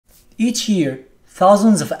Each year,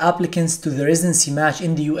 thousands of applicants to the residency match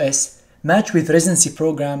in the US match with residency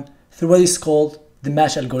program through what is called the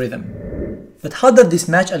match algorithm. But how does this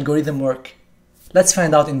match algorithm work? Let's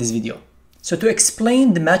find out in this video. So to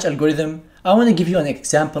explain the match algorithm, I want to give you an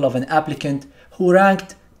example of an applicant who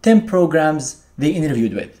ranked 10 programs they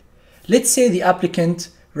interviewed with. Let's say the applicant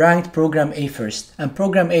ranked program A first, and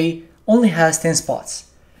program A only has 10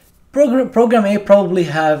 spots. Program A probably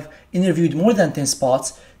have interviewed more than 10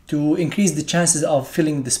 spots to increase the chances of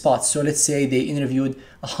filling the spots. So let's say they interviewed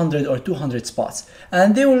 100 or 200 spots,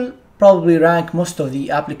 and they will probably rank most of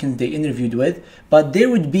the applicants they interviewed with, but there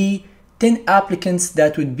would be 10 applicants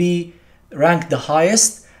that would be ranked the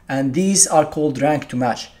highest, and these are called rank to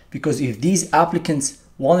match, because if these applicants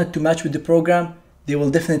wanted to match with the program, they will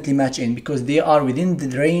definitely match in because they are within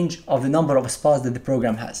the range of the number of spots that the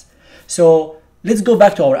program has. So let's go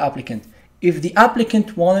back to our applicant. If the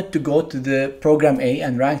applicant wanted to go to the program A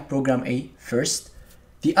and ranked program A first,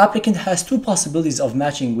 the applicant has two possibilities of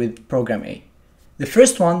matching with program A. The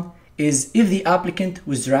first one is if the applicant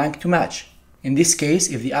was ranked to match. In this case,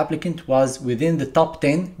 if the applicant was within the top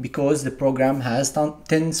 10 because the program has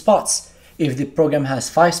 10 spots. If the program has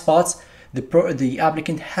 5 spots, the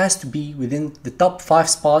applicant has to be within the top 5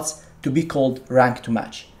 spots to be called rank to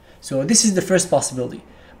match. So this is the first possibility.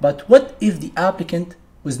 But what if the applicant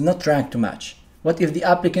was not ranked to match? What if the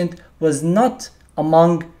applicant was not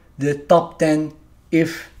among the top 10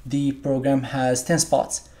 if the program has 10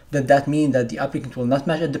 spots? Does that mean that the applicant will not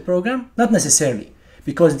match at the program? Not necessarily,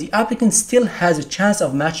 because the applicant still has a chance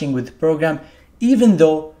of matching with the program even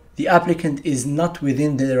though the applicant is not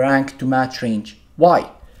within the rank to match range.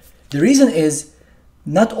 Why? The reason is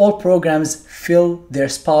not all programs fill their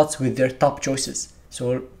spots with their top choices.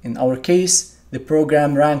 So in our case, the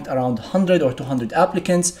program ranked around 100 or 200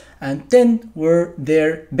 applicants and 10 were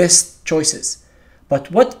their best choices. But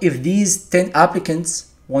what if these 10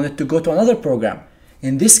 applicants wanted to go to another program?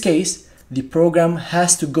 In this case, the program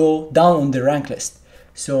has to go down on the rank list.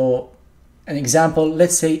 So an example,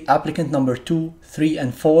 let's say applicant number 2, 3,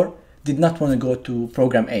 and 4 did not want to go to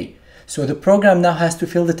program A. So the program now has to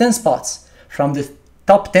fill the 10 spots. From the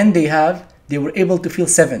top 10 they have, they were able to fill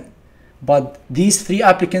 7. But these 3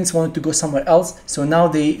 applicants wanted to go somewhere else. So now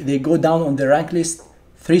they go down on the rank list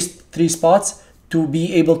 3 spots to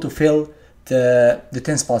be able to fill the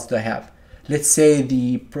 10 spots that I have. Let's say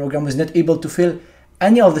the program was not able to fill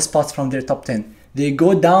any of the spots from their top 10. They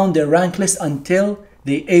go down their rank list until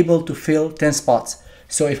they're able to fill 10 spots.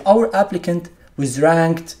 So if our applicant was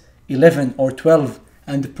ranked 11 or 12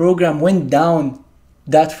 and the program went down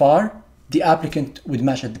that far, the applicant would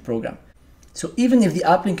match at the program. So even if the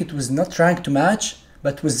applicant was not ranked to match,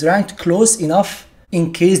 but was ranked close enough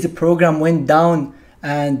in case the program went down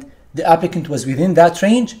and the applicant was within that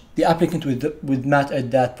range, the applicant would match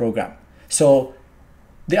at that program. So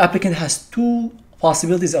the applicant has two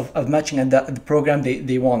possibilities of matching at the program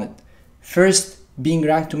they wanted. First, being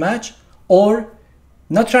ranked to match, or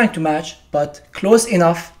not ranked to match, but close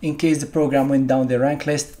enough in case the program went down the rank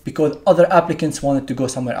list because other applicants wanted to go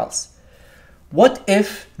somewhere else. What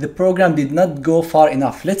if the program did not go far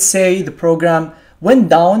enough? Let's say the program went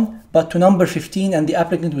down but to number 15 and the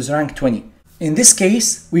applicant was ranked 20. In this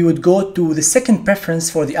case, we would go to the second preference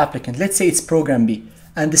for the applicant. Let's say it's program B,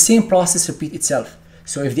 and the same process repeat itself.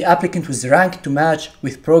 So if the applicant was ranked to match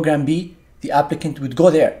with program B, the applicant would go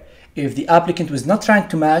there. If the applicant was not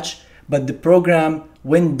ranked to match, but the program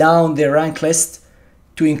went down their rank list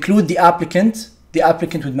to include the applicant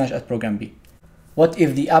would match at program B. What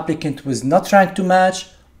if the applicant was not ranked to match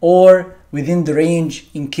or within the range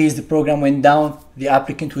in case the program went down? The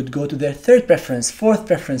applicant would go to their third preference, fourth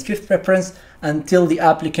preference, fifth preference until the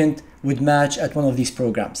applicant would match at one of these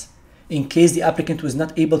programs. In case the applicant was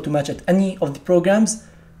not able to match at any of the programs,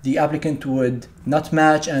 the applicant would not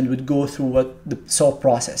match and would go through the SOAP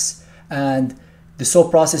process. And the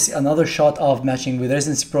SOAP process is another shot of matching with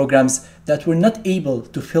residency programs that were not able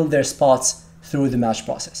to fill their spots through the match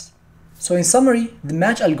process. So in summary, the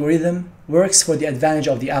match algorithm works for the advantage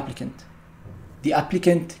of the applicant. The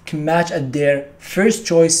applicant can match at their first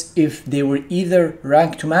choice if they were either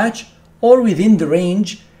ranked to match or within the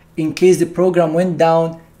range. In case the program went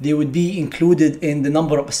down, they would be included in the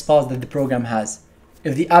number of spots that the program has.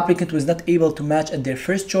 If the applicant was not able to match at their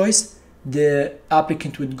first choice, the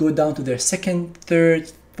applicant would go down to their second,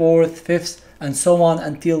 third, fourth, fifth, and so on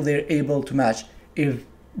until they're able to match. If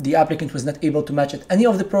the applicant was not able to match at any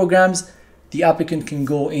of the programs, the applicant can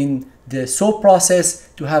go in the SOAP process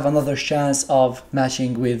to have another chance of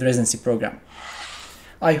matching with residency program.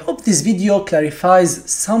 I hope this video clarifies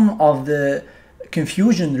some of the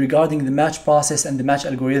confusion regarding the match process and the match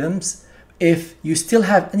algorithms. If you still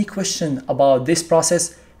have any question about this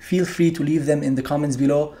process, feel free to leave them in the comments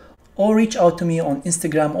below, or reach out to me on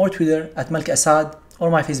Instagram or Twitter at Malki Assad, or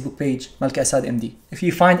my Facebook page, Malki Assad MD. If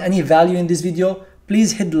you find any value in this video,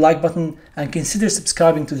 please hit the like button and consider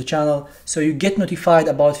subscribing to the channel so you get notified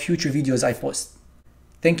about future videos I post.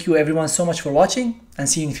 Thank you everyone so much for watching, and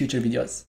see you in future videos.